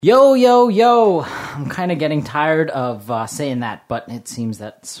Yo, yo, yo! I'm kind of getting tired of saying that, but it seems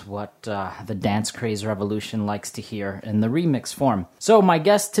that's what the Dance Craze Revolution likes to hear in the remix form. So my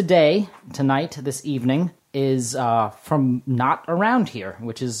guest tonight, this evening, is from not around here,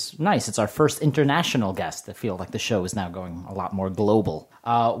 which is nice. It's our first international guest. I feel like the show is now going a lot more global.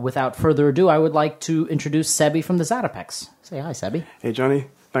 Without further ado, I would like to introduce Sebi from the Zatapex. Say hi, Sebi. Hey, Johnny.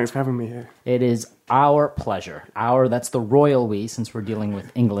 Thanks for having me here. It is our pleasure. That's the royal we, since we're dealing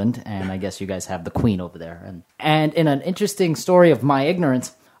with England, and I guess you guys have the Queen over there. And in an interesting story of my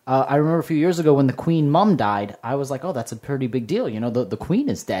ignorance, I remember a few years ago when the Queen mum died, I was like, oh, that's a pretty big deal. You know, the Queen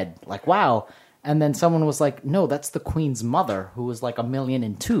is dead. Like, wow. And then someone was like, no, that's the Queen's mother, who was like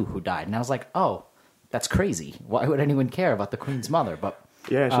 1,000,002 who died. And I was like, oh, that's crazy. Why would anyone care about the Queen's mother? But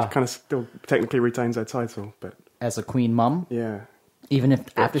yeah, she kind of still technically retains her title, but as a Queen mum? Yeah. Even if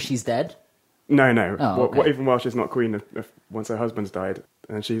after she's dead? No. Oh, okay. Even while she's not queen, once her husband's died,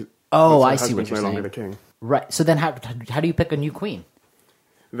 and she's I see what you're no saying. longer the king. Right. So then, how do you pick a new queen?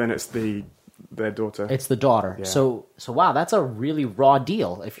 Then it's their daughter. It's the daughter. Yeah. So wow, that's a really raw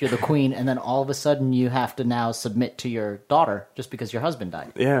deal. If you're the queen, and then all of a sudden you have to now submit to your daughter just because your husband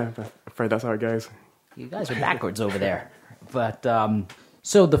died. Yeah, I'm afraid that's how it goes. You guys are backwards over there. But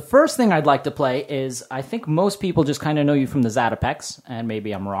so the first thing I'd like to play is, I think most people just kind of know you from the Zatapex, and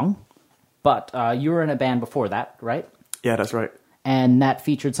maybe I'm wrong, but you were in a band before that, right? Yeah, that's right. And that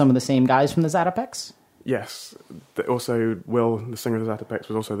featured some of the same guys from the Zatapex? Yes. Also, Will, the singer of the Zatapex,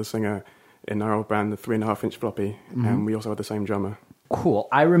 was also the singer in our old band, the 3.5-inch Floppy, and we also had the same drummer. Cool.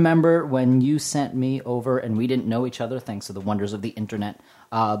 I remember when you sent me over, and we didn't know each other, thanks to the wonders of the internet,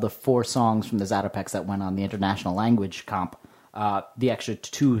 the 4 songs from the Zatapex that went on the International Language Comp, the extra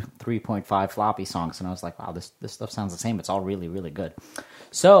 2 3.5 floppy songs, and I was like, wow, this stuff sounds the same. It's all really, really good.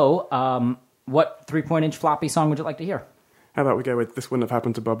 So, what 3-point-inch floppy song would you like to hear? How about we go with This Wouldn't Have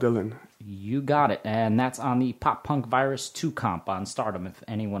Happened to Bob Dylan? You got it, and that's on the Pop Punk Virus 2 comp on Stardom, if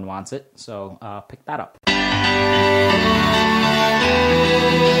anyone wants it, so pick that up.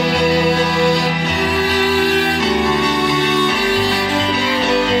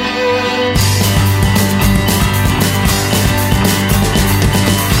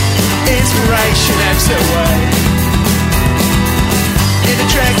 Inspiration ebbs away in the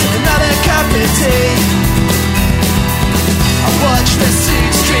dregs of another cup of tea. I watch the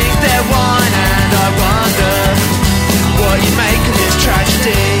suits drink their wine and I wonder what you make of this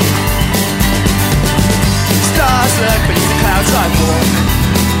tragedy. Stars lurk beneath the clouds I walk,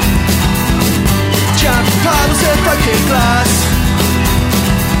 jumping puddles of broken glass.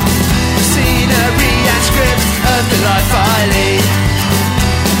 Scenery and script of the life I lead,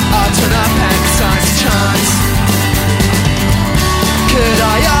 I'll turn up and signs a chance. Could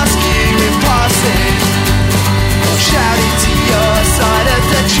I ask you in passing, or shout into your side of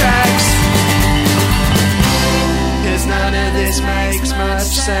the tracks? 'Cause none of this makes much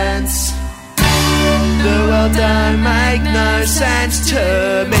sense. The world don't make no sense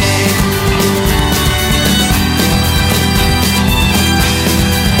to me.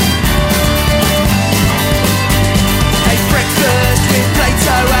 Breakfast with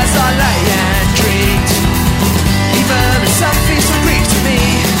Plato as I lay and dreamed. He murmured something so Greek to me.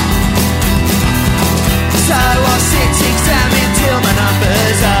 So I'll sit examine till my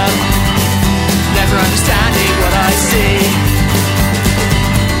numbers up, never understanding what I see.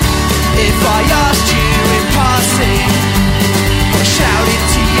 If I asked you in passing, or shouted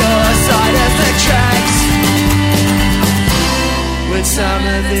to your side of the tracks, would some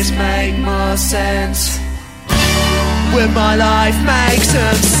of this make more sense? Would my life make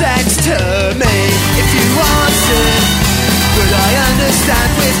some sense to me? If you answered, would I understand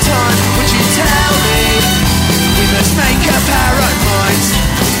with time? Would you tell me we must make up our own minds?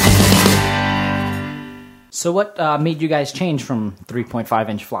 So what made you guys change from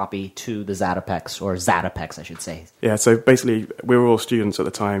 3.5-inch floppy to the Zatapex, or Zatapex, I should say? Yeah, so basically, we were all students at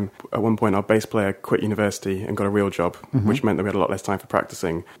the time. At one point, our bass player quit university and got a real job, which meant that we had a lot less time for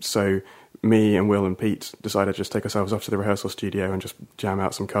practicing. So me and Will and Pete decided to just take ourselves off to the rehearsal studio and just jam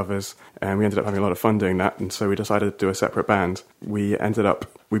out some covers. And we ended up having a lot of fun doing that, and so we decided to do a separate band. We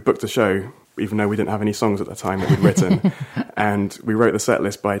booked a show, even though we didn't have any songs at the time that we'd written. And we wrote the set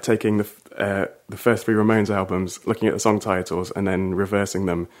list by taking the first 3 Ramones albums, looking at the song titles, and then reversing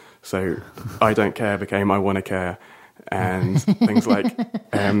them. So I Don't Care became I Wanna Care, and things like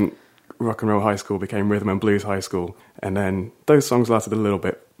Rock and Roll High School became Rhythm and Blues High School. And then those songs lasted a little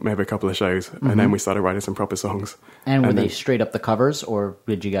bit, maybe a couple of shows, and then we started writing some proper songs. And were they straight up the covers, or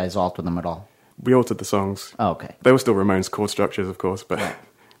did you guys alter them at all? We altered the songs. Oh, okay. They were still Ramones chord structures, of course, but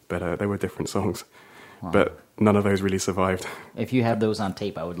they were different songs. but none of those really survived. If you have those on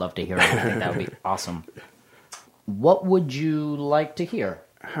tape, I would love to hear it. I think that would be awesome. What would you like to hear?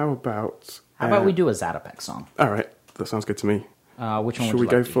 How about we do a Zatopek song? All right, that sounds good to me. Which one Should would we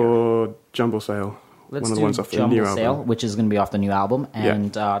you go like to hear? for Jumble Sale? Let's one of do the ones off the Jumble new Sale, album. which is going to be off the new album,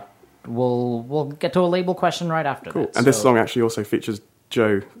 and we'll get to a label question right after Cool. that. And this song actually also features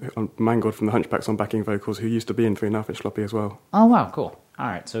Joe Mangold from the Hunchbacks on backing vocals, who used to be in 3.5 Inch Sloppy as well. Oh, wow, cool. All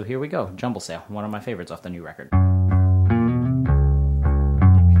right, so here we go. Jumble Sale, one of my favorites off the new record.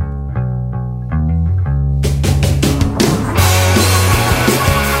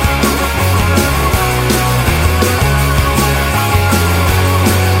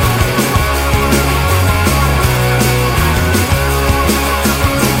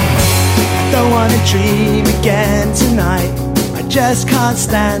 Don't wanna dream again tonight. I just can't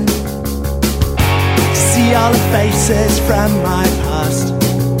stand to see all the faces from my past.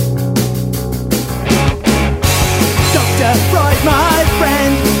 Dr. Freud, my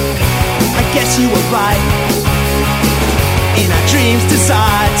friend, I guess you were right. In our dreams,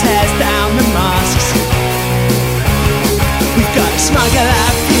 desire tears down the masks. We've got to smuggle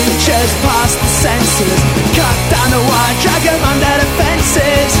our futures past the senses, cut down the wire, drag them under the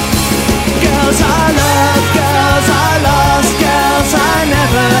fences. Girls I love, girls I lost, girls I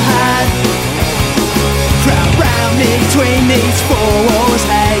never had. Crowd round me between these four walls,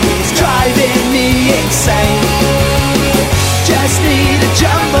 hey, it's driving me insane. Just need a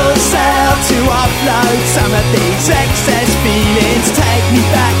jumble cell to offload some of these excess feelings. Take me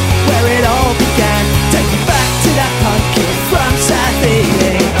back where it all began. Take me back to that punk kid from South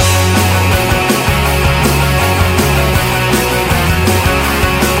Ealing.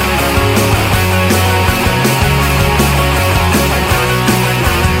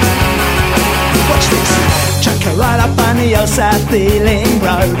 Watch this. Chuck her right up on the old South Ealing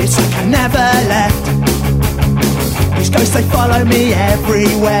road. It's like I never left. These ghosts, they follow me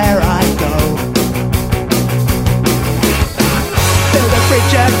everywhere I go. Build a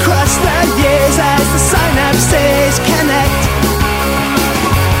bridge across the years as the synapses connect.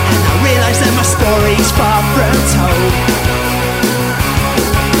 And I realise that my story's far from told.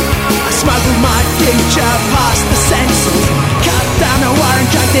 I smuggled my future past the senses, cut down the wire and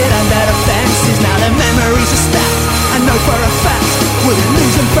dragged it under the fences. Now the memories are stacked, I know for a fact. Wouldn't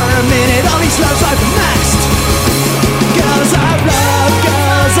lose them for a minute, all these loves I've amassed. Girls I've loved,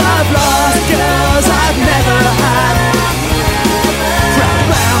 girls I've lost, girls I've never had. Crowd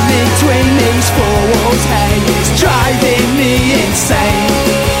round me between these four walls, hey, it's driving me insane.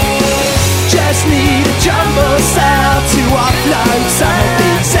 Just need a jumble cell to offload some of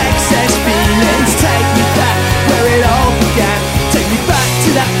these excess feelings. Take me back where it all began. Take me back to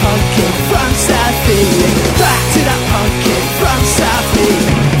that punk kid from South Ealing. Back to that punk kid from South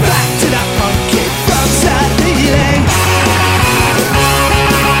Ealing. Back to that punk kid from South Ealing.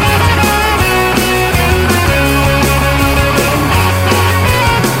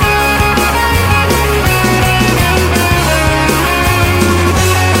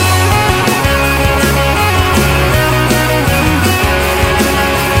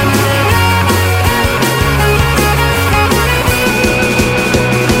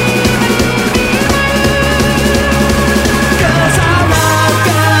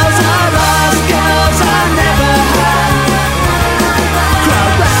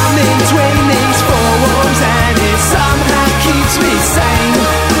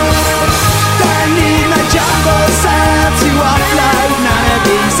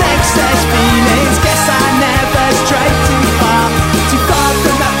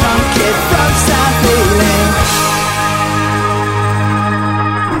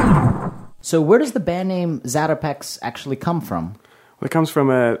 So where does the band name Zatopeks actually come from? Well, it comes from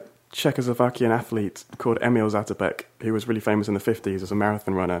a Czechoslovakian athlete called Emil Zatopek, who was really famous in the 50s as a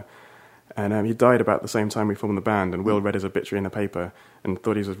marathon runner. And he died about the same time we formed the band, and Will read his obituary in the paper and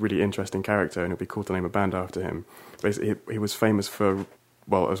thought he was a really interesting character and it would be cool to name a band after him. Basically, he was famous for,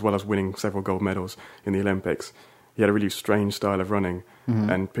 well as winning several gold medals in the Olympics. He had a really strange style of running,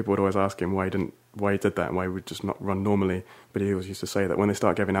 and people would always ask him why he did that and why he would just not run normally. But he always used to say that when they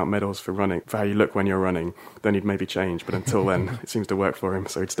start giving out medals for running, for how you look when you're running, then he'd maybe change. But until then, it seems to work for him,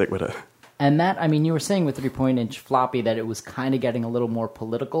 so he'd stick with it. And that, I mean, you were saying with 3.inch floppy that it was kind of getting a little more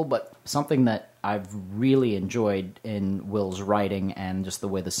political, but something that I've really enjoyed in Will's writing and just the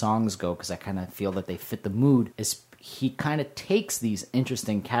way the songs go, because I kind of feel that they fit the mood, is he kind of takes these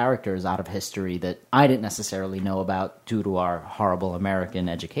interesting characters out of history that I didn't necessarily know about due to our horrible American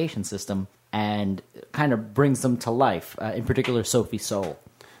education system, and kind of brings them to life, in particular Sophie Soul.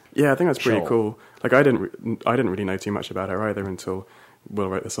 Yeah, I think that's pretty Shoal. cool. Like, I didn't really know too much about her either until Will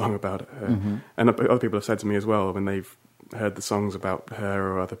wrote the song about her. And other people have said to me as well when they've heard the songs about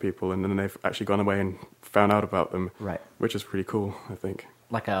her or other people, and then they've actually gone away and found out about them, Right. which is pretty cool, I think.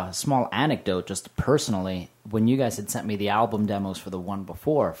 Like a small anecdote, just personally, when you guys had sent me the album demos for the one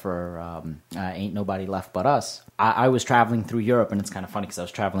before, for Ain't Nobody Left But Us, I was traveling through Europe, and it's kind of funny because I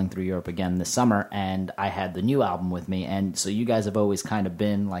was traveling through Europe again this summer, and I had the new album with me, and so you guys have always kind of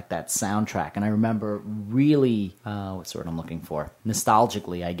been like that soundtrack, and I remember really, what's the word I'm looking for?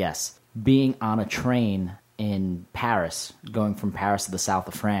 Nostalgically, I guess, being on a train in Paris, going from Paris to the south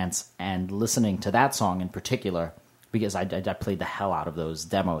of France, and listening to that song in particular, because I played the hell out of those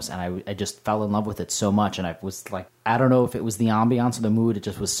demos, and I just fell in love with it so much, and I was like, I don't know if it was the ambiance or the mood, it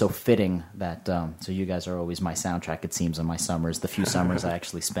just was so fitting that, so you guys are always my soundtrack, it seems, on my summers, the few summers I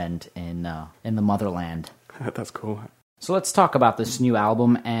actually spend in the motherland. That's cool. So let's talk about this new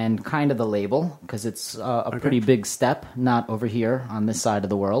album and kind of the label, because it's a pretty big step, not over here on this side of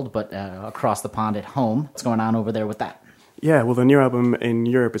the world, but across the pond at home. What's going on over there with that? Yeah, well, the new album in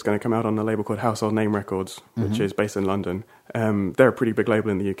Europe is going to come out on a label called Household Name Records, which is based in London. They're a pretty big label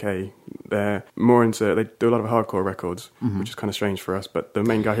in the UK. They're more into, they do a lot of hardcore records, which is kind of strange for us, but the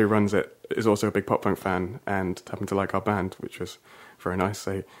main guy who runs it is also a big pop punk fan and happened to like our band, which was very nice.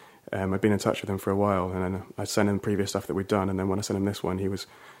 So I've been in touch with him for a while, and then I sent him previous stuff that we'd done, and then when I sent him this one, he was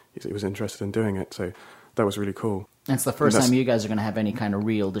interested in doing it, so that was really cool. And it's the first time you guys are going to have any kind of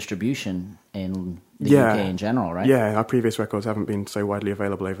real distribution in the UK in general, right? Yeah, our previous records haven't been so widely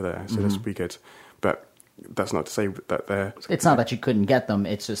available over there, so this will be good. But that's not to say that they're... It's not that you couldn't get them,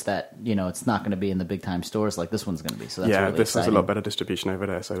 it's just that, you know, it's not going to be in the big time stores like this one's going to be, so that's really this exciting. has a lot better distribution over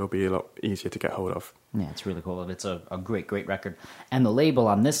there, so it'll be a lot easier to get hold of. Yeah, it's really cool. It's a great, great record. And the label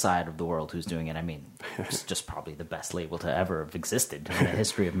on this side of the world who's doing it, I mean, it's just probably the best label to ever have existed in the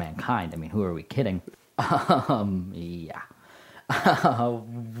history of mankind. I mean, who are we kidding? Yeah.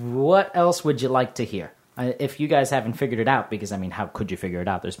 What else would you like to hear? If you guys haven't figured it out, because, I mean, how could you figure it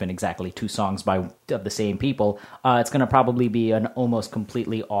out? There's been exactly 2 songs of the same people. It's going to probably be an almost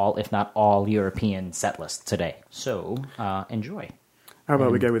completely all, if not all, European set list today. So, enjoy. How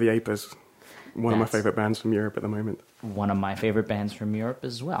about we go with the Apers? One of my favourite bands from Europe at the moment. One of my favorite bands from Europe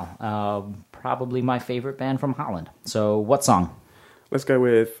as well. Probably my favorite band from Holland. So, what song? Let's go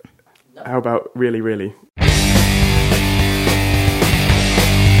with, how about Really, Really?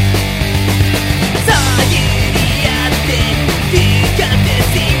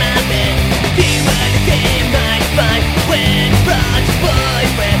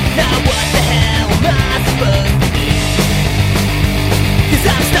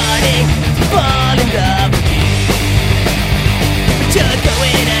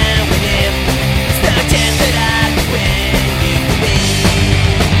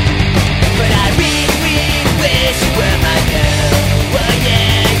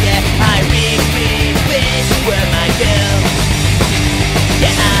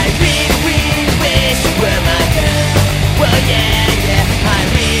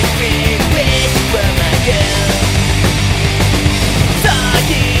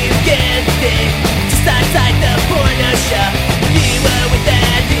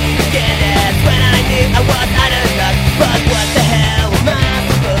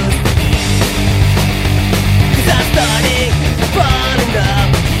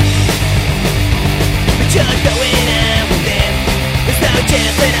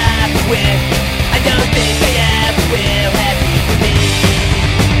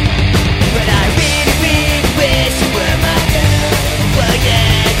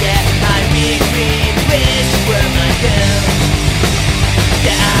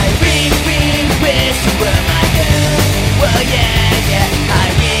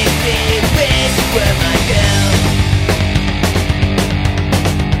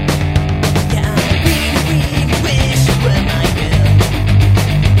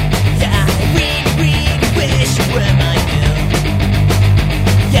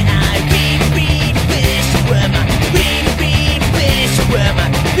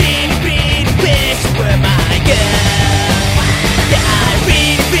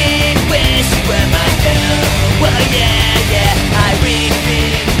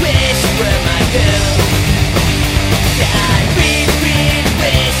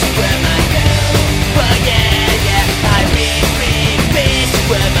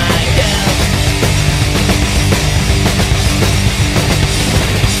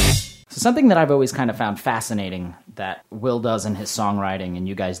 Something that I've always kind of found fascinating that Will does in his songwriting and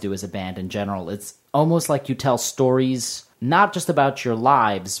you guys do as a band in general, it's almost like you tell stories not just about your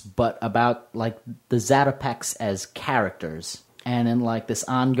lives, but about like the Zatopeks as characters and in like this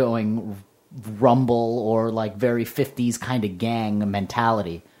ongoing rumble or like very 50s kind of gang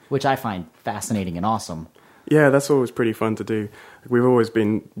mentality, which I find fascinating and awesome. Yeah, that's always pretty fun to do. We've always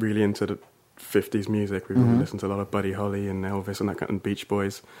been really into the 50s music. We've listened to a lot of Buddy Holly and Elvis and that kind of Beach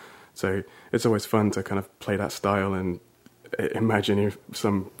Boys. So it's always fun to kind of play that style and imagine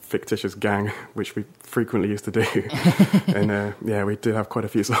some fictitious gang, which we frequently used to do. And yeah, we did have quite a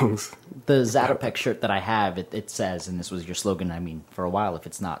few songs. The Zatopek shirt that I have, it says, and this was your slogan, I mean, for a while, if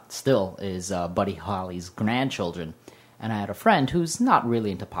it's not still, is Buddy Holly's grandchildren. And I had a friend who's not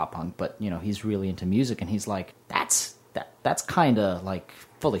really into pop punk, but, you know, he's really into music, and he's like, that's kind of like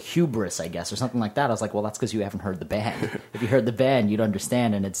full of hubris, I guess, or something like that. I was like, well, that's because you haven't heard the band. If you heard the band, you'd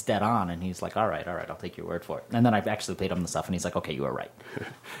understand, and it's dead on. And he's like, all right, I'll take your word for it. And then I actually played him the stuff, and he's like, okay, you were right.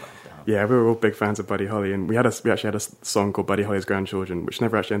 Yeah, we were all big fans of Buddy Holly, and we actually had a song called Buddy Holly's Grandchildren, which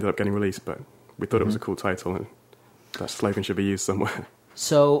never actually ended up getting released, but we thought it was a cool title, and that slogan should be used somewhere.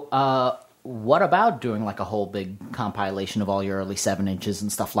 So, what about doing like a whole big compilation of all your early 7-inches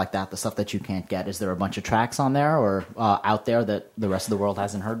and stuff like that, the stuff that you can't get? Is there a bunch of tracks on there or out there that the rest of the world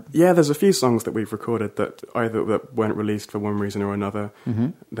hasn't heard? Yeah, there's a few songs that we've recorded that either that weren't released for one reason or another.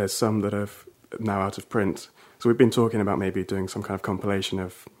 There's some that are now out of print. So we've been talking about maybe doing some kind of compilation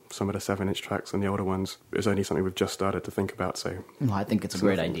of some of the 7-inch tracks and the older ones. It's only something we've just started to think about. So well, I think it's a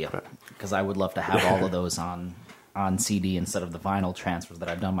great idea because I would love to have all of those on CD instead of the vinyl transfers that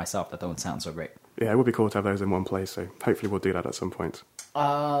I've done myself that don't sound so great. Yeah, it would be cool to have those in one place, so hopefully we'll do that at some point.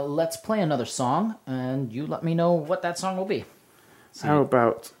 Let's play another song, and you let me know what that song will be. So how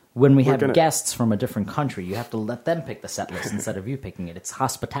about... When we have guests from a different country, you have to let them pick the set list instead of you picking it. It's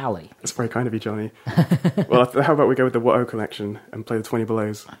hospitality. That's very kind of you, Johnny. Well, how about we go with the What-O collection and play the 20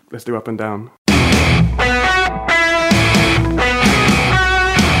 Belows? Let's do Up and Down.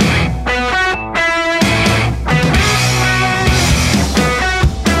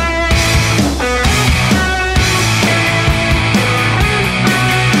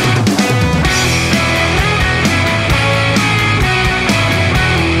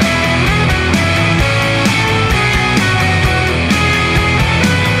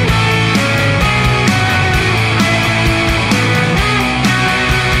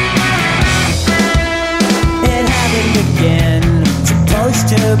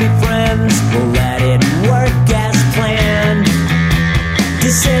 To be friends, well that didn't work as planned.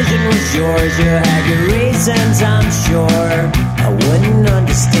 Decision was yours, you had your reasons, I'm sure I wouldn't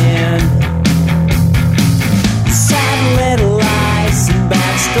understand. Sad little lies and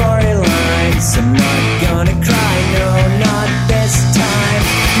bad storylines. I'm not gonna cry, no, not this time.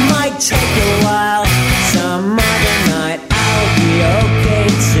 Might take a while, some other night I'll be okay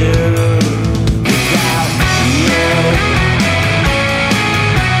too without you.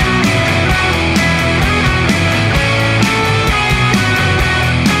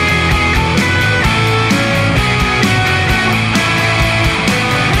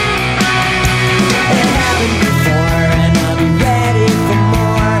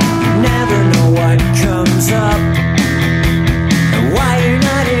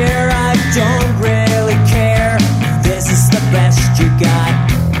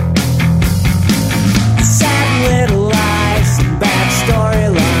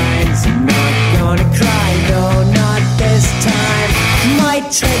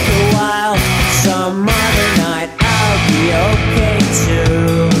 Take a while, some other night I'll be okay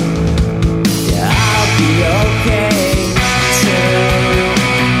too. Yeah, I'll be okay too.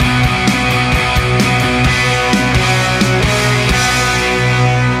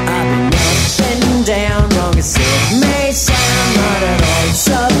 I've been up and down, wrong as it may sound. Not at all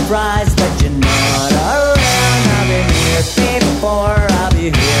surprised that you're not around. I've been here before, I'll be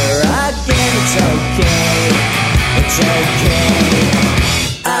here again. It's okay, it's okay.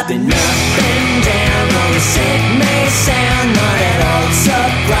 I've been up and down, wrong as it may sound. Not at all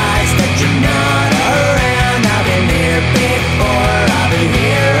surprised that you're not around. I've been here before, I'll be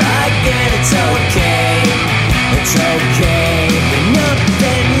here again. It's okay, it's okay. Been up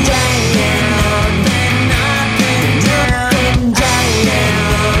and down, been up and down, been down,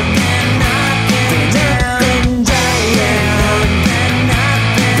 been up and down, been down, been up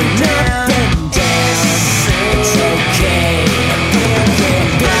and down. It's okay.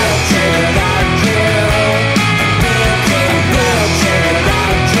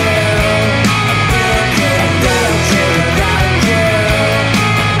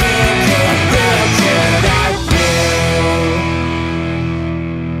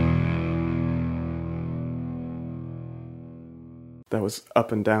 That was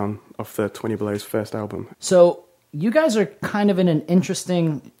Up and Down off the 20 Below's first album. So you guys are kind of in an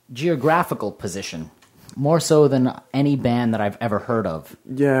interesting geographical position. more so than any band that I've ever heard of.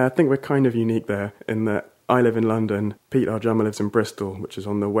 Yeah, I think we're kind of unique there in that I live in London, Pete, our drummer, lives in Bristol, which is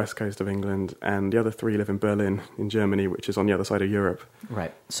on the west coast of England, and the other three live in Berlin, in Germany, which is on the other side of Europe.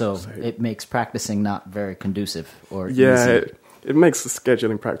 Right. So it makes practicing not very conducive or yeah, easy. It makes the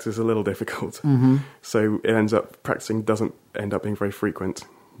scheduling practice a little difficult. Mm-hmm. So it ends up, practicing doesn't end up being very frequent.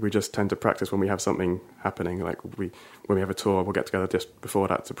 We just tend to practice when we have something happening, like when we have a tour, we'll get together just before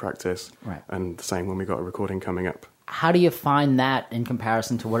that to practice. Right. And the same when we got a recording coming up. How do you find that in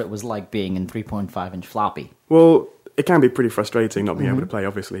comparison to what it was like being in 3.5-inch floppy? Well, it can be pretty frustrating not being Mm-hmm. able to play,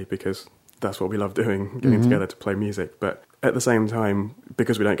 obviously, because that's what we love doing, getting together to play music. But at the same time,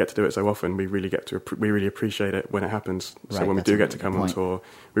 because we don't get to do it so often, we really appreciate it when it happens. So Right, when we that's do a get to good come on point. tour,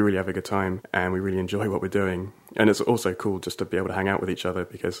 we really have a good time and we really enjoy what we're doing. And it's also cool just to be able to hang out with each other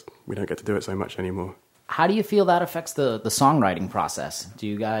because we don't get to do it so much anymore. How do you feel that affects the songwriting process? Do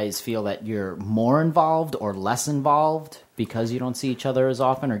you guys feel that you're more involved or less involved because you don't see each other as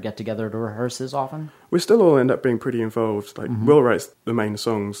often or get together to rehearse as often? We still all end up being pretty involved. Like Will writes the main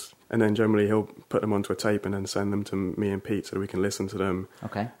songs, and then generally he'll put them onto a tape and then send them to me and Pete so that we can listen to them.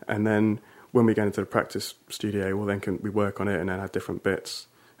 Okay. And then when we get into the practice studio, well, then we work on it and then add different bits.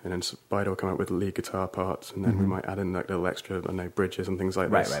 And then Spider will come up with lead guitar parts, and then we might add in like little extra, I don't know, bridges and things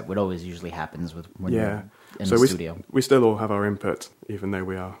like Right, this. right. What always usually happens when Yeah. you're in So the we studio. we still all have our input, even though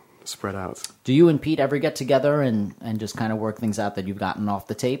we are spread out. Do you and Pete ever get together and just kind of work things out that you've gotten off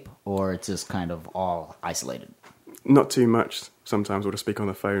the tape, or it's just kind of all isolated? Not too much. Sometimes we'll just speak on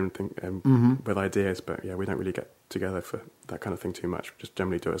the phone and think with ideas, but yeah, we don't really get together for that kind of thing too much. We just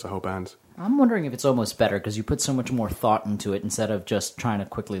generally do it as a whole band. I'm wondering if it's almost better because you put so much more thought into it instead of just trying to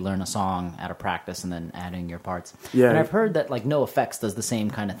quickly learn a song at a practice and then adding your parts. Yeah. And I've heard that like NoFX does the same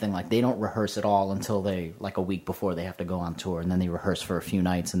kind of thing. Like they don't rehearse at all until like a week before they have to go on tour, and then they rehearse for a few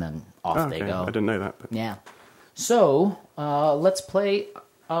nights and then off they go. I didn't know that. But Yeah. So let's play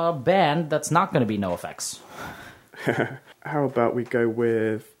a band that's not going to be NoFX. how about we go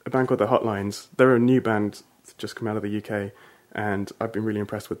with a band called The Hotlines? They're a new band that's just come out of the UK, and I've been really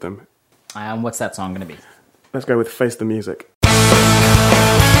impressed with them. What's that song going to be? Let's go with Face the Music.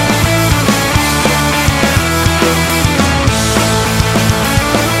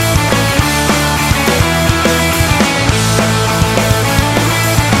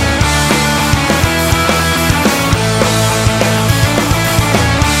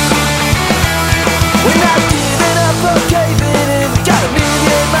 We're not giving up or caving in. Got a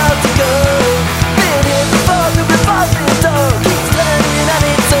million miles to go. Been here before, the revolving door keeps turning on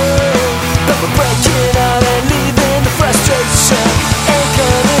its own. But we're breaking out and leaving the frustration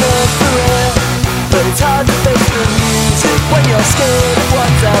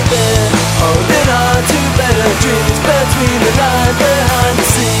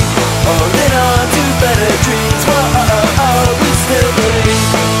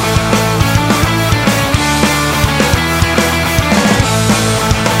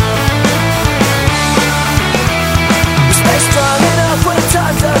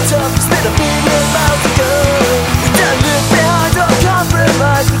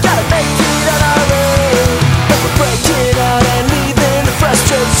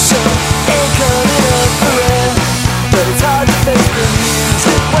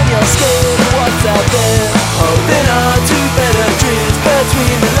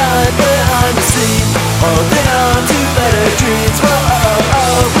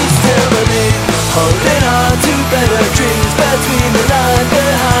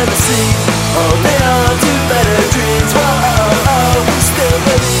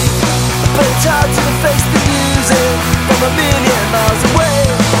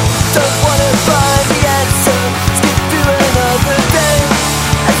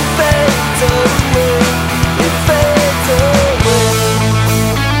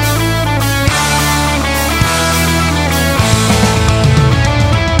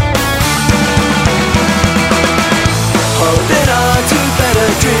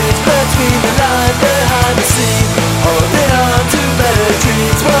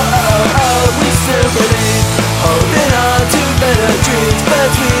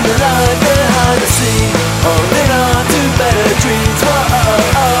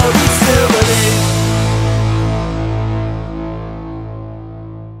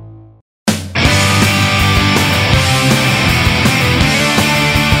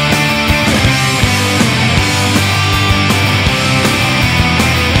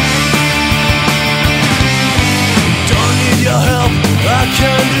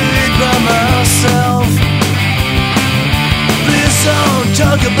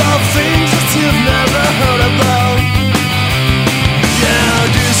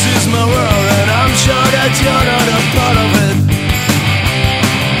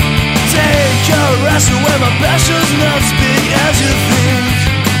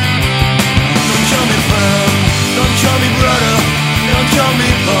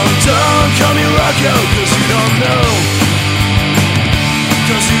Rocco, cause you don't know.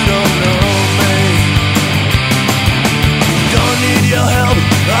 Cause you don't know me. Don't need your help,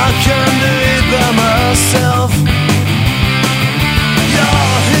 I can do it by myself. Your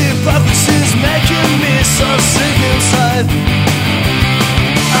hypocrisy's making me so sick inside.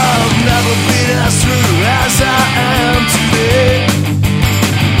 I've never been as true as I am today.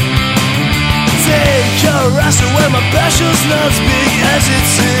 Take your ass away, my passion's not as big as it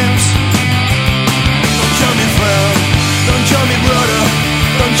seems. Don't call me friend, don't call me brother,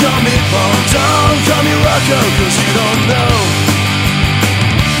 don't call me Paul, don't call me Rocco, cause you don't know.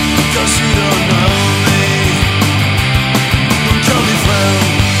 Cause you don't know me. Don't call me friend,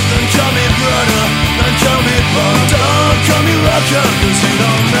 don't call me brother, don't call me Paul, don't call me Rocco, cause you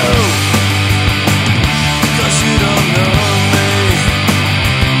don't know. Cause you don't know me.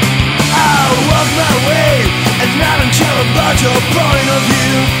 I'll walk my way, and I don't care about your point of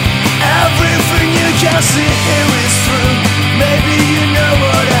view. Everything you can see here is true. Maybe you know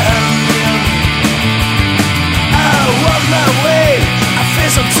what I mean. I'll walk my way, I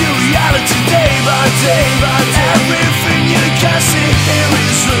face up to reality day by day by day. Everything you can see here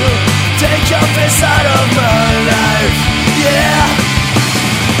is true. Take your face out of my life, yeah.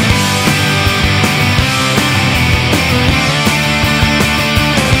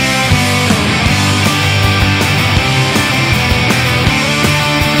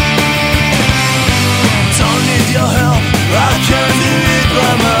 Your help, I can do it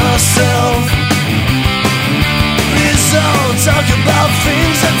by myself. Please don't talk about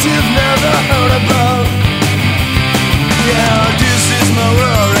things that you've never heard about. Yeah, this is my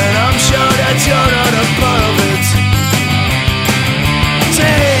world and I'm sure that you're not a part of it.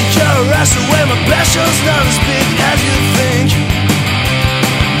 Take your ass away, my passion's not as big as you think.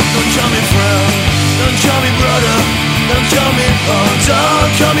 Don't call me friend, don't call me brother, don't call me Paul,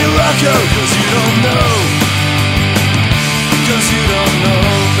 don't call me Rocco, cause you don't know. Cause you don't know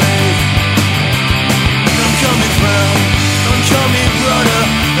me. Don't call me friend, don't call me brother,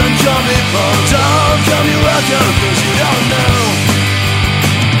 don't call me Paul, don't call me Rocco, cause you don't know.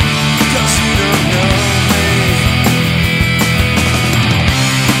 Cause you don't know me.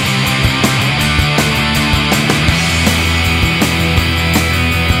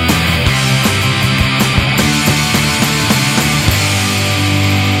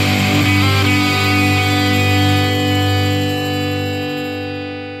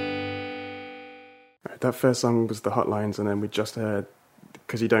 That first song was The Hotlines, and then we just heard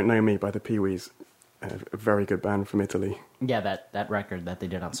Cause You Don't Know Me by the Pee-wees, a very good band from Italy. Yeah, that record that they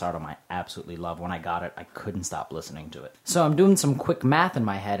did on Stardom, I absolutely love. When I got it, I couldn't stop listening to it. So I'm doing some quick math in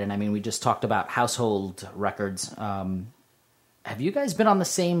my head, and I mean, we just talked about household records. Have you guys been on the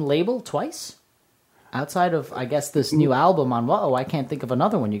same label twice? Outside of, I guess, this new album on Whoa, I can't think of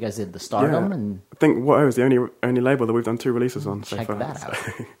another one. You guys did the Stardom, and I think Whoa is the only label that we've done 2 releases on so check far. that out.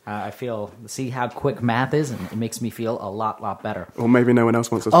 I feel, see how quick math is, and it makes me feel a lot better. Or maybe no one else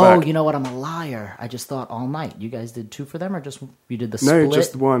wants us Oh, back. you know what? I'm a liar. I just thought All Night. You guys did 2 for them, or just you did the split? No,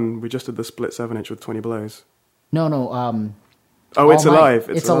 just one. We just did the split 7-inch with 20 Blows. No. Oh, It's All Night. Alive.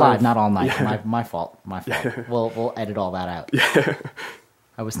 It's Alive, not All Night. Yeah. My fault. Yeah. We'll edit all that out. Yeah.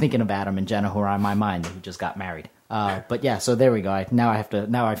 I was thinking of Adam and Jenna, who are on my mind, who just got married. But yeah, so there we go. Now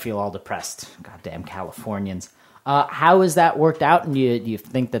I feel all depressed. Goddamn Californians. How has that worked out? And you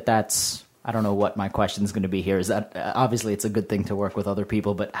think that's, I don't know what my question is going to be here. Is that obviously it's a good thing to work with other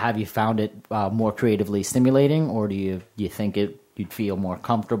people, but have you found it more creatively stimulating, or do you think you'd feel more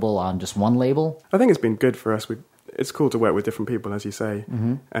comfortable on just one label? I think it's been good for us. It's cool to work with different people, as you say,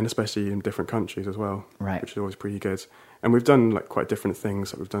 and especially in different countries as well, right? Which is always pretty good. And we've done like quite different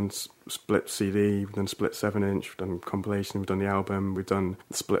things. Like we've done split CD, we've done split 7-inch, we've done compilation, we've done the album, we've done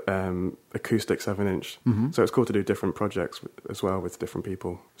split acoustic 7-inch. So it's cool to do different projects as well with different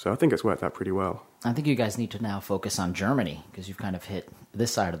people. So I think it's worked out pretty well. I think you guys need to now focus on Germany, because you've kind of hit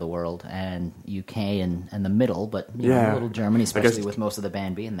this side of the world, and UK and the middle, but you know, a little Germany, especially with most of the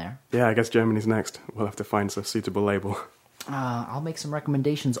band being there. Yeah, I guess Germany's next. We'll have to find a suitable label. I'll make some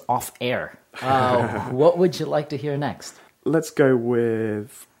recommendations off air. What would you like to hear next? Let's go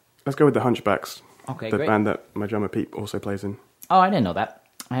with the Hunchbacks. Okay, the great. band that my drummer Pete also plays in. Oh, I didn't know that.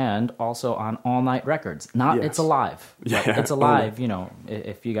 And also on All Night Records. Not Yes. It's Alive. Yeah, It's Alive, you know,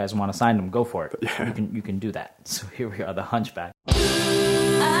 if you guys want to sign them, go for it. Yeah. You can do that. So here we are, the Hunchback.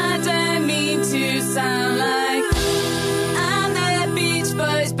 I don't mean to sound like I'm the Beach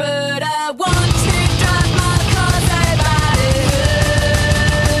Boys, but I want to drive my car so bad it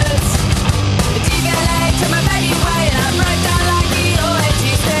hurts. Deviate to my baby way, and I'm right down like we always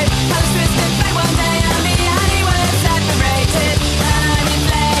used to. I was twisted back one day, and me and he were separated. And I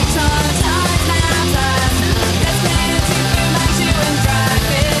reflect on times now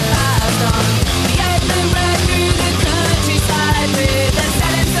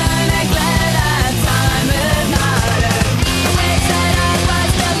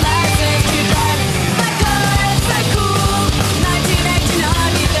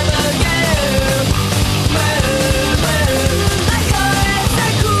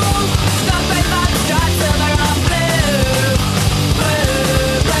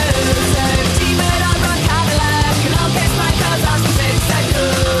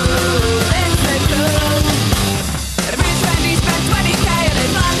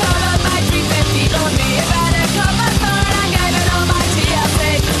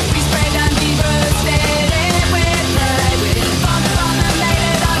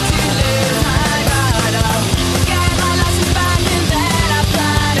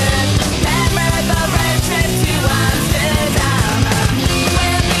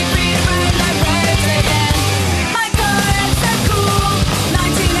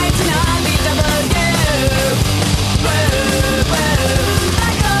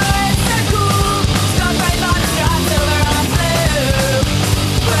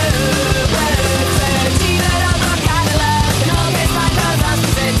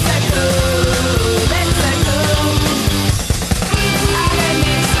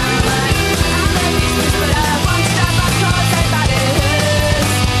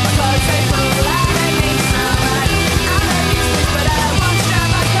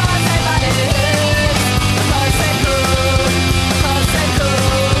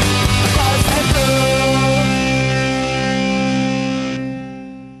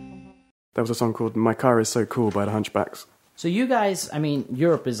That was a song called My Car Is So Cool by the Hunchbacks. So you guys, I mean,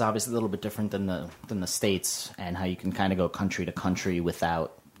 Europe is obviously a little bit different than the States, and how you can kind of go country to country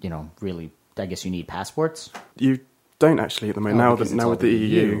without, really. I guess you need passports. You don't actually at the moment. Now with the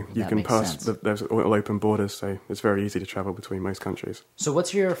EU, you that can makes pass. sense. There's all open borders, so it's very easy to travel between most countries. So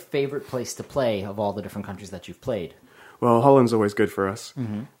what's your favorite place to play of all the different countries that you've played? Well, Holland's always good for us,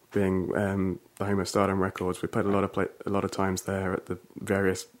 being the home of Stardom Records. We played a lot of times there at the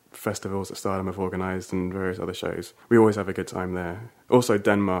various festivals that Stardom have organised and various other shows. We always have a good time there. Also,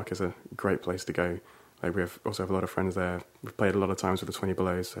 Denmark is a great place to go. Like we also have a lot of friends there. We've played a lot of times with the 20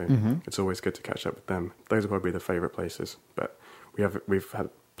 Belows, so it's always good to catch up with them. Those are probably the favourite places. But we've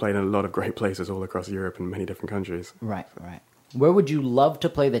played in a lot of great places all across Europe and many different countries. Right. Where would you love to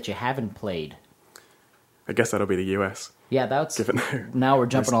play that you haven't played? I guess that'll be the US. Yeah, now we're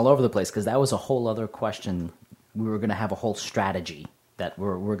jumping all over the place, because that was a whole other question. We were going to have a whole strategy that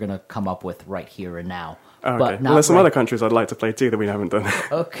we're going to come up with right here and now. Oh, okay. But Well, there's some other countries I'd like to play too that we haven't done.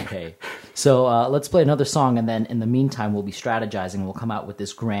 Okay. So let's play another song, and then in the meantime, we'll be strategizing. We'll come out with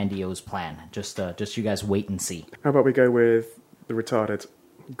this grandiose plan. Just you guys wait and see. How about we go with The Retarded,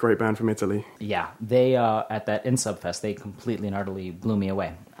 great band from Italy. Yeah, they at that InSubFest, they completely and utterly blew me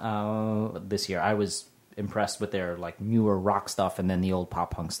away this year. I was impressed with their newer rock stuff, and then the old pop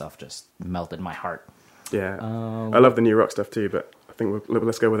punk stuff just melted my heart. Yeah, I love the new rock stuff too, but I think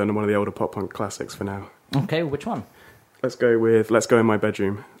let's go with one of the older pop punk classics for now. Okay, which one? Let's go with Let's Go in My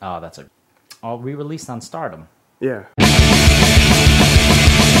Bedroom. Oh, that's all re-released on Stardom. Yeah.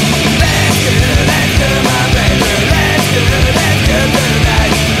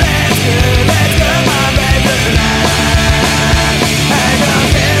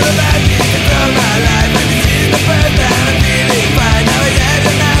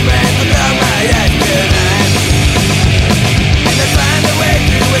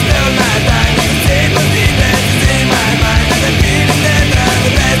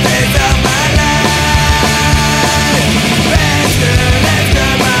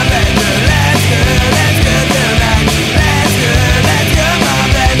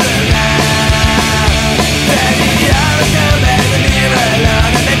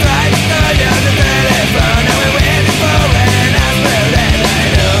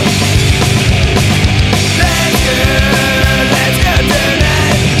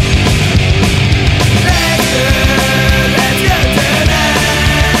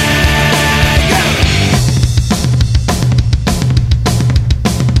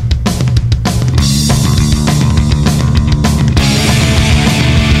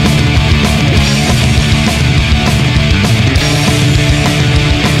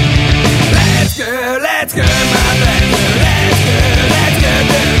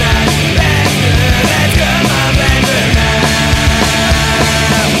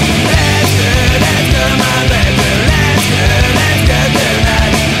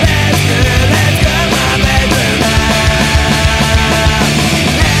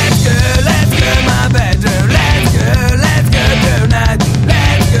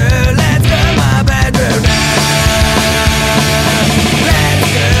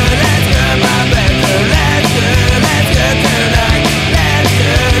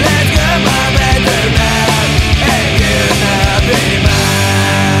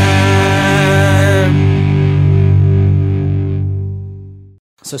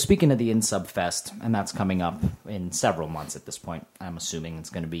 So speaking of the InSubFest, and that's coming up in several months at this point. I'm assuming it's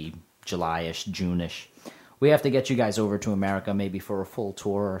going to be July-ish, June-ish. We have to get you guys over to America maybe for a full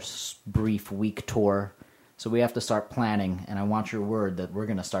tour or brief week tour. So we have to start planning, and I want your word that we're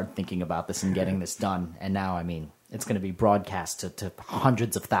going to start thinking about this and getting this done. And now, I mean, it's going to be broadcast to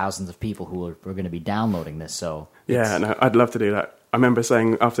hundreds of thousands of people who are going to be downloading this. So yeah, no, I'd love to do that. I remember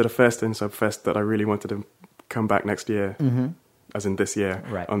saying after the first InSubFest that I really wanted to come back next year, as in this year,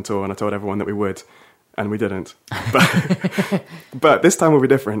 Right. on tour, and I told everyone that we would, and we didn't. But this time will be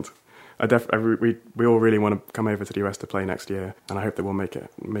different. We all really want to come over to the US to play next year, and I hope that we'll make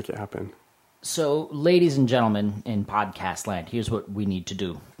it happen. So, ladies and gentlemen in podcast land, here's what we need to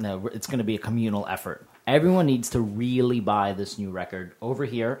do. Now, it's going to be a communal effort. Everyone needs to really buy this new record over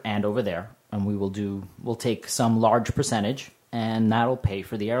here and over there, and we'll take some large percentage, and that'll pay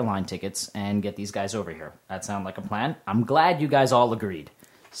for the airline tickets and get these guys over here. That sound like a plan? I'm glad you guys all agreed.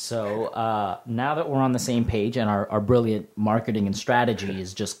 So now that we're on the same page and our brilliant marketing and strategy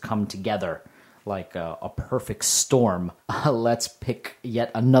has just come together like a perfect storm, let's pick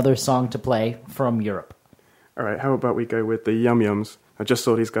yet another song to play from Europe. All right, how about we go with the Yum Yums? I just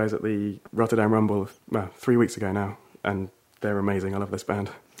saw these guys at the Rotterdam Rumble 3 weeks ago now, and they're amazing. I love this band.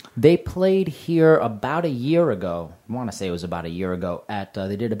 They played here about a year ago. I want to say it was about a year ago.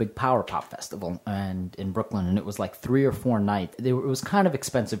 They did a big Power Pop festival and in Brooklyn, and it was like 3 or 4 nights. It was kind of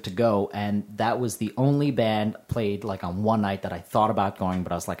expensive to go, and that was the only band played like on one night that I thought about going,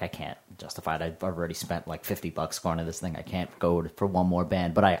 but I was like, I can't justify it. I've already spent like $50 going to this thing. I can't go for one more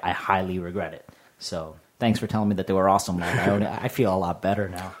band, but I highly regret it. So thanks for telling me that they were awesome. Like, I feel a lot better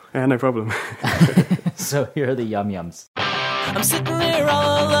now. Yeah, no problem. So here are the Yum Yums. I'm sitting here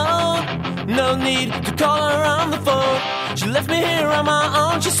all alone, no need to call her on the phone. She left me here on my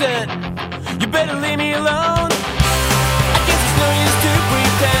own, she said, you better leave me alone. I guess it's no use to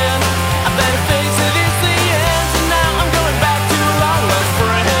pretend, I better face it, it's the end. So now I'm going back to a long-lost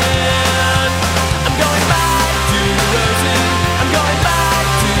friend. I'm going back to Rosie, I'm going back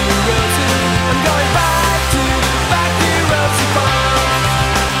to Rosie, I'm going back to Rosie Farm.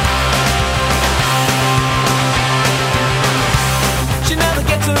 She never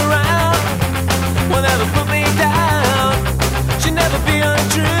gets around, will never put me down. She'll never be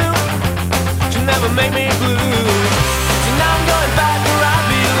untrue, she'll never make me blue. So now I'm going back where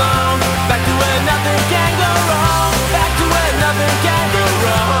I belong, back to where nothing can go wrong, back to where nothing can go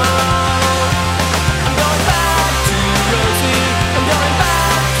wrong. I'm going back to Rosie, I'm going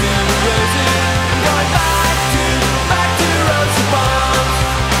back to Rosie, I'm going back to Rosie Farms.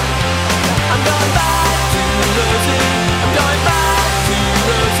 I'm going back to Rosie, I'm going back to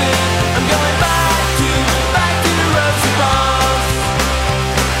Rosie, I'm going back to Rosie Farms.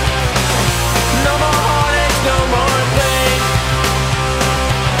 No more heartaches, no more pain,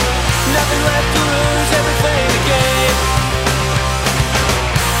 nothing left to lose, everything to gain.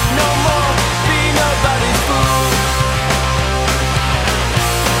 No more be nobody's fool.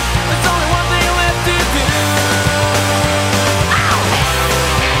 There's only one thing left to do.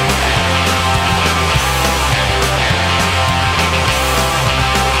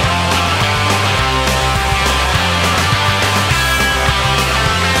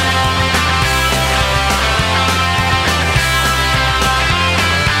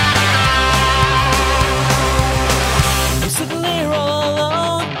 I'm sitting here all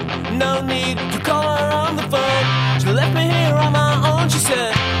alone, no need to call her on the phone. She left me here on my own, she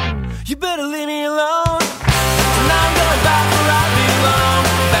said, you better leave me alone. So now I'm going back where I belong,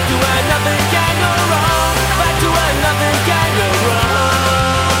 back to where nothing can go wrong, back to where nothing can go wrong.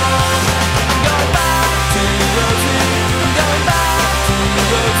 I'm going back to Rosie, I'm going back to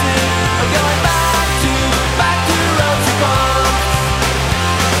Rosie, I'm going back to Rosie Farm.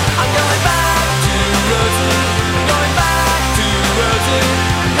 I'm going back to Rosie, I'm going back to Rosie,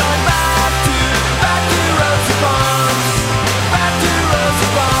 I'm going back to Rosie Farms, back to Rosie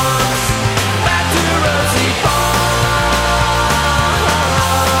Farms, back to Rosie Farms.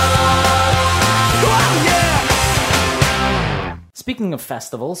 Oh yeah! Speaking of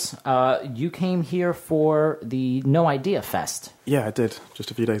festivals, you came here for the No Idea Fest. Yeah, I did,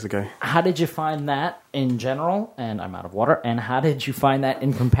 just a few days ago. How did you find that in general? And I'm out of water. And how did you find that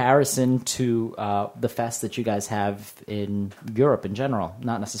in comparison to the fest that you guys have in Europe in general?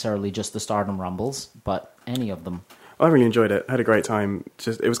 Not necessarily just the Stardom Rumbles, but any of them. I really enjoyed it. I had a great time.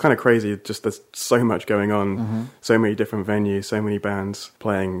 It was kind of crazy. Just there's so much going on, so many different venues, so many bands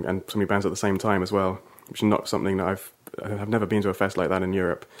playing, and so many bands at the same time as well, which is not something that I've never been to a fest like that in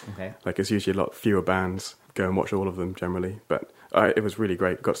Europe. Okay. Like, it's usually a lot fewer bands. Go and watch all of them generally, but it was really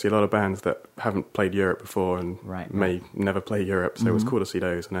great. Got to see a lot of bands that haven't played Europe before and may never play Europe, so it was cool to see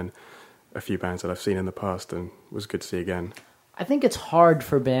those. And then a few bands that I've seen in the past, and it was good to see again. I think it's hard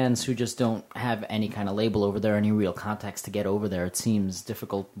for bands who just don't have any kind of label over there, any real context to get over there. It seems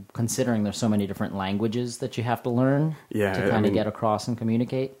difficult considering there's so many different languages that you have to learn to kind of get across and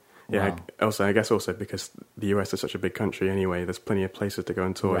communicate. Yeah, wow. I guess because the US is such a big country anyway, there's plenty of places to go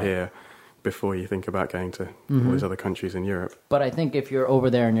and tour here before you think about going to all these other countries in Europe. But I think if you're over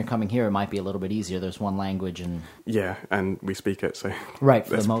there and you're coming here, it might be a little bit easier. There's one language and... Yeah, and we speak it, so... Right,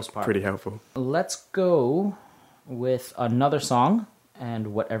 for the most part. Pretty helpful. Let's go with another song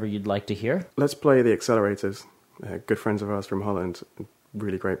and whatever you'd like to hear. Let's play The Accelerators, good friends of ours from Holland,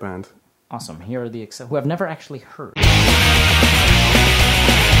 really great band. Awesome. Here are the who I've never actually heard.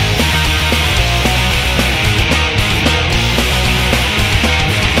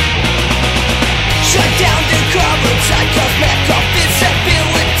 Shut down the carbon cycles, back off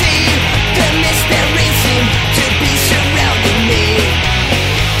visibility. The mystery seem to be surrounding me.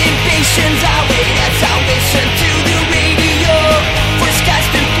 Impatience, I wait as I listen to the radio. For skies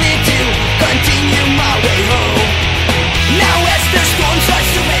to clear to continue my way home. Now as the storm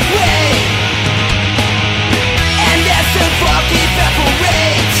starts to make way, and as the fog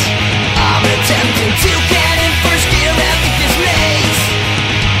evaporates, I'm attempting to get in first gear and leave this maze.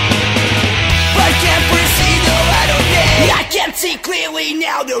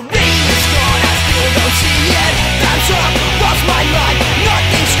 now the rain is gone, I still don't see it. Time's up, lost my mind,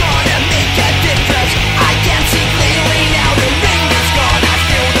 nothing's gonna make a difference. I can't see clearly now the rain is gone, I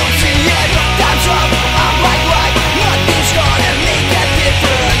still don't see it. Time's up, I'm like right, nothing's gonna make a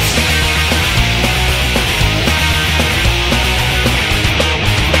difference.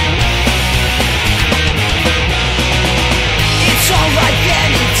 It's alright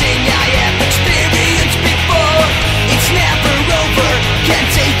anything I have experienced before. It's never over, can't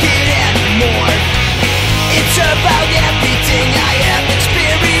take it anymore. It's about everything I have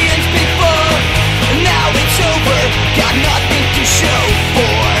experienced before. Now it's over, got nothing to show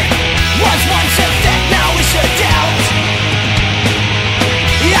for. Was once a fact, now it's a doubt.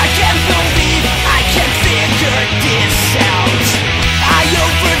 I can't believe I can figure this out. I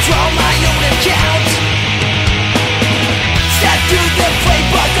overdraw my own account. Step through the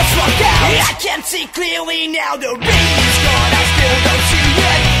playbook, let's walk out. I can't see clearly now, the rain is gone, I still don't see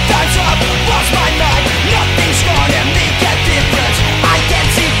it. Time's up, lost my mind, nothing's gonna make a difference. I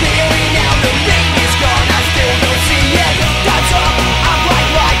can't see clearly now, the rain is gone, I still don't see it. Time's up, I'm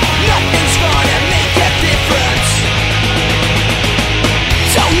right, nothing's gonna make a difference.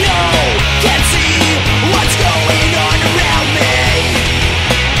 So no, can't see what's going on around me.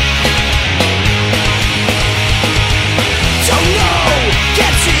 So no,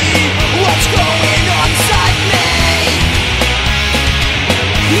 can't see what's going on inside me.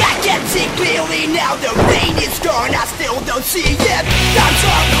 I can't see clearly now, the rain is gone, I still don't see it. Time's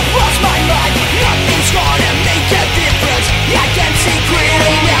up, lost my mind, nothing's gonna make a difference. I can't see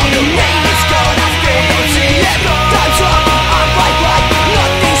clearly now, the rain is gone, I still don't see it. Time's up, I'm right,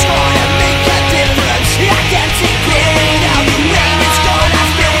 nothing's gonna make a difference. I can't see clearly now, the rain is gone, I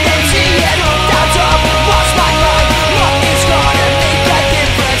still don't see it. Time's up, lost my mind, nothing's gonna make a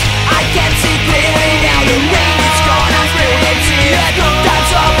difference. I can't see clearly now, the rain is gone, I still don't see it.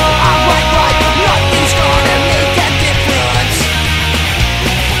 Time's up, I'm right, nothing's gonna make a difference.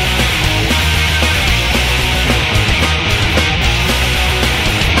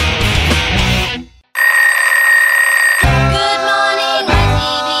 Good morning, my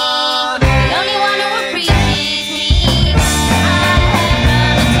TV. The only one who appreciates me. I'd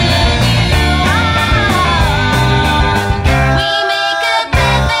rather turn you on. We make a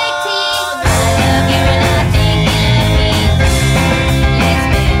perfect team. I love you and I think you're me. Let's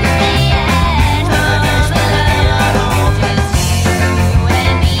make a day at home alone. Just you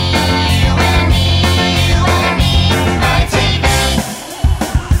and me, you and me, you and me. My TV.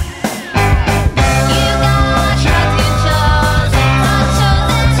 You got shocking shows, talk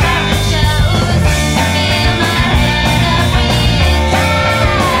shows and talent shows. I feel my head up with trash.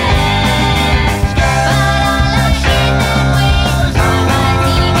 But I like shit that weighs on my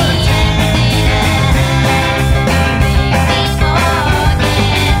TV. Everything I have, it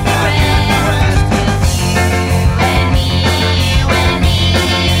makes me forget the rest. Just you and me, you and me,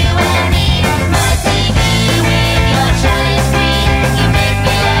 you and me. My TV with your giant screen, you make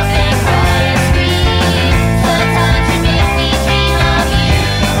me laugh and cry and scream. Sometimes you make me dream of you.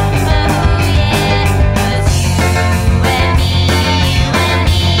 Oh yeah, 'cause you and me, you and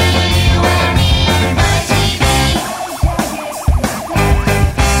me, you and me. My TV.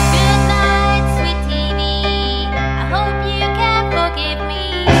 Good night, sweet TV. I hope you can forgive me.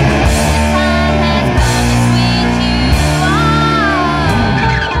 The time has come to switch you on.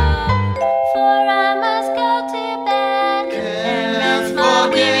 For I must go to bed and rest my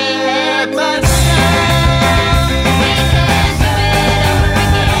weary head tonight. We can do it over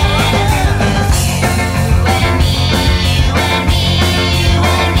again. 'Cause you and me, you and me, you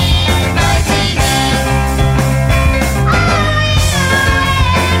and me. My TV.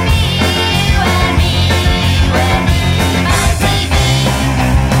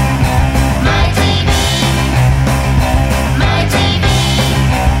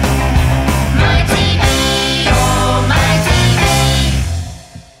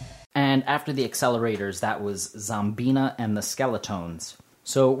 And after the Accelerators, that was Zombina and the Skeletones.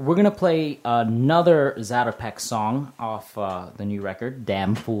 So we're going to play another Zatopek song off the new record,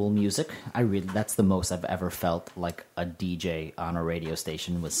 Damn Fool Music. That's the most I've ever felt like a DJ on a radio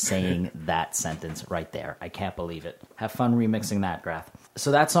station was saying that sentence right there. I can't believe it. Have fun remixing that, Grath.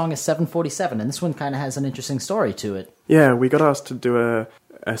 So that song is 747, and this one kind of has an interesting story to it. Yeah, we got asked to do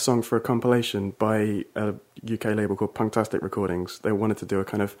a song for a compilation by a UK label called Punktastic Recordings. They wanted to do a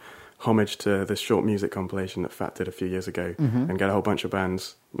kind of homage to this short music compilation that Fat did a few years ago and get a whole bunch of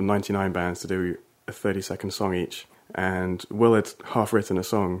bands, 99 bands, to do a 30-second song each. And Will had half written a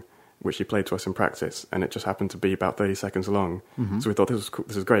song which he played to us in practice, and it just happened to be about 30 seconds long. So we thought, this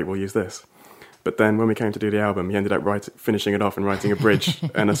is great, we'll use this. But then when we came to do the album, he ended up finishing it off and writing a bridge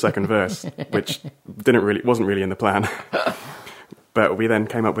and a second verse, which wasn't really in the plan. But we then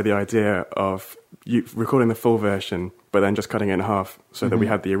came up with the idea of recording the full version, but then just cutting it in half so that we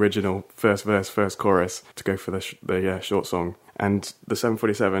had the original first verse, first chorus to go for the short song. And the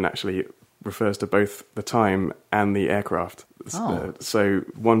 747 actually refers to both the time and the aircraft. Oh. So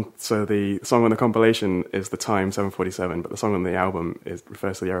the song on the compilation is the time 747, but the song on the album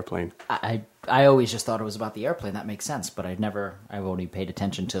refers to the airplane. I always just thought it was about the airplane. That makes sense, but I've only paid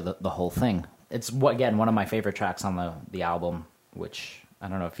attention to the whole thing. It's, again, one of my favorite tracks on the album, which, I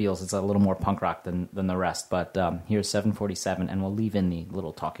don't know, it feels it's a little more punk rock than the rest. But here's 747, and we'll leave in the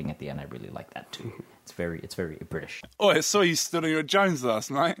little talking at the end. I really like that, too. It's very British. Oh, I saw you stood on your Jones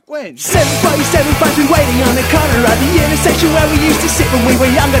last night. When 747 finds me waiting on the corner of the intersection where we used to sit when we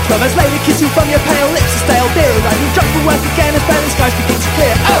were younger. 12 hours later, kissing from your pale lips, a stale beer. Arriving drunk from work again as the skies begin to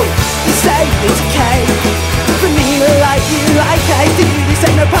clear. Oh, you say it's okay for me to like you like I do. This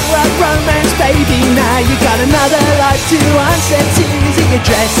ain't no punk rock romance, baby. Now you got another life to answer to. Is it your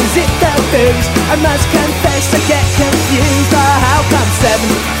dress? Is it the booze? I must confess I get confused. Oh, how come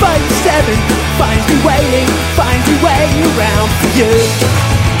 747 finds me waiting around for you?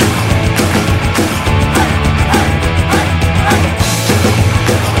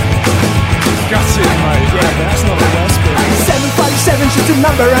 Gutted, mate. Yeah, but that's not the worst bit. 757's just a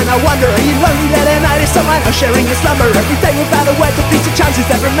number, and I wonder, are you lonely that at night? Is someone else sharing your slumber? Every day without a word to beat the chances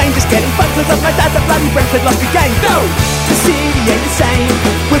that remain. Just getting fucked as of my dad, that bloody Brentford lost the game. No, the city ain't the same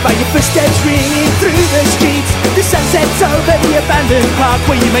without your footsteps ringing through the streets. The sunsets over the abandoned park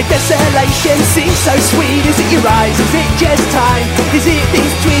where you make desolation seem so sweet. Is it your eyes? Is it just time? Is it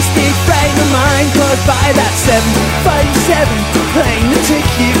this twisted frame of mind caused by that 757 plane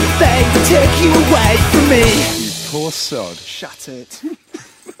that took you away from me? Poor sod. Shut it.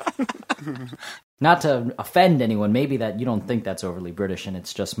 Not to offend anyone, maybe that you don't think that's overly British, and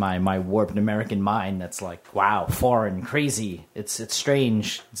it's just my warped American mind that's like, wow, foreign, crazy, it's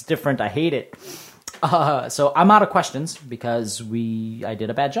strange, it's different, I hate it. So I'm out of questions because I did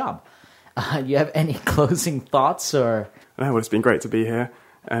a bad job. You have any closing thoughts? Or Well, it's been great to be here,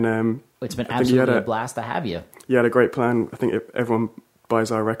 and it's been I think you absolutely had a blast to have you. You had a great plan. I think if everyone buys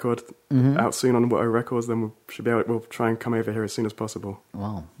our record out soon on What O Records, then we'll try and come over here as soon as possible.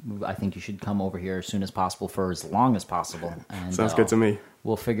 Well, I think you should come over here as soon as possible for as long as possible. And, Sounds good to me.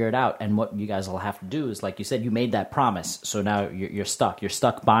 We'll figure it out. And what you guys will have to do is, like you said, you made that promise. So now you're stuck. You're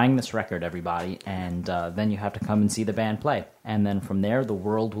stuck buying this record, everybody. And then you have to come and see the band play. And then from there, the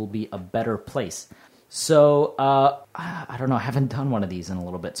world will be a better place. So, I don't know. I haven't done one of these in a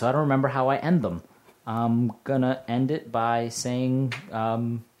little bit, so I don't remember how I end them. I'm going to end it by saying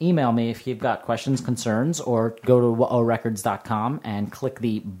email me if you've got questions, concerns, or go to whatorecords.com and click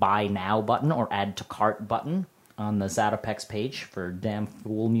the Buy Now button or Add to Cart button on the Zatopex page for Damn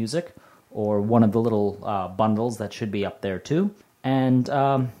Fool Music, or one of the little bundles that should be up there too. And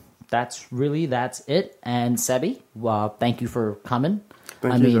that's it. And Sebi, thank you for coming.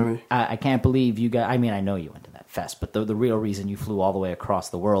 Thank you, Johnny. I can't believe you guys. I mean, I know you went to that fest, but the real reason you flew all the way across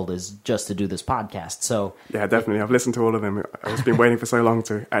the world is just to do this podcast. So Yeah, definitely. I've listened to all of them. I've been waiting for so long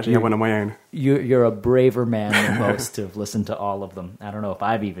to actually have one on my own. you're a braver man than most to have listened to all of them. I don't know if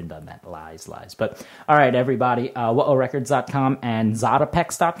I've even done that. Lies. But all right, everybody, whatorecords.com and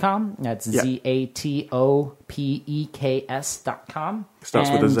Zatopex.com. That's Yeah. ZATOPEKS.com.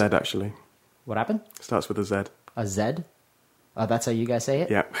 Starts with a Z, actually. What happened? Starts with a Z. A Z? Oh, that's how you guys say it?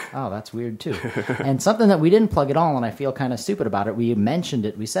 Yeah. Oh, that's weird, too. And something that we didn't plug at all, and I feel kind of stupid about it, we mentioned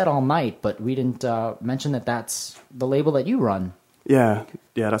it, we said All Night, but we didn't mention that that's the label that you run. Yeah,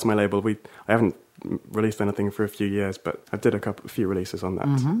 that's my label. I haven't released anything for a few years, but I did a few releases on that.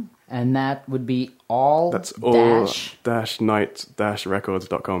 Mm-hmm. And that would be all That's all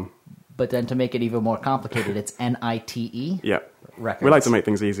night-records.com. But then to make it even more complicated, it's NITE. Yeah. Records. We like to make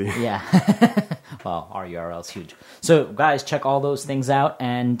things easy. Yeah. Well, our URL's huge. So, guys, check all those things out,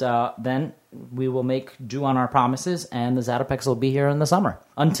 and then we will make due on our promises, and the Zatopex will be here in the summer.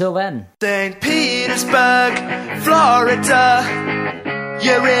 Until then. St. Petersburg, Florida.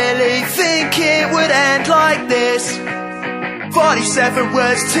 You really think it would end like this? 47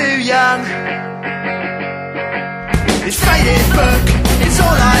 was too young. This faded book is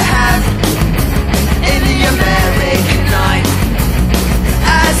all I have in the American night.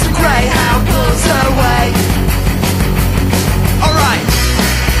 As the Greyhound pulls away. Alright.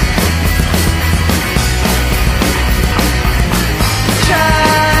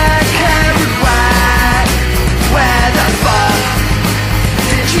 Jack Kerouac, where the fuck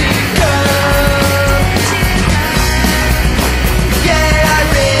did you go? Yeah, I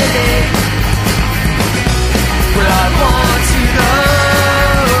really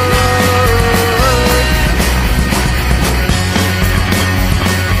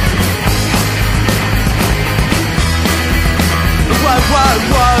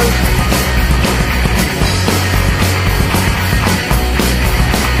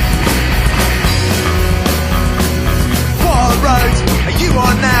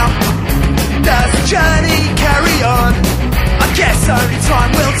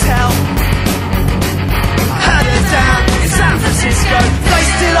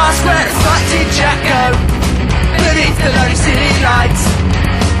ask where the fuck did Jack go? Beneath the lonely city lights,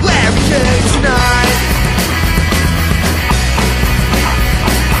 where are we going tonight?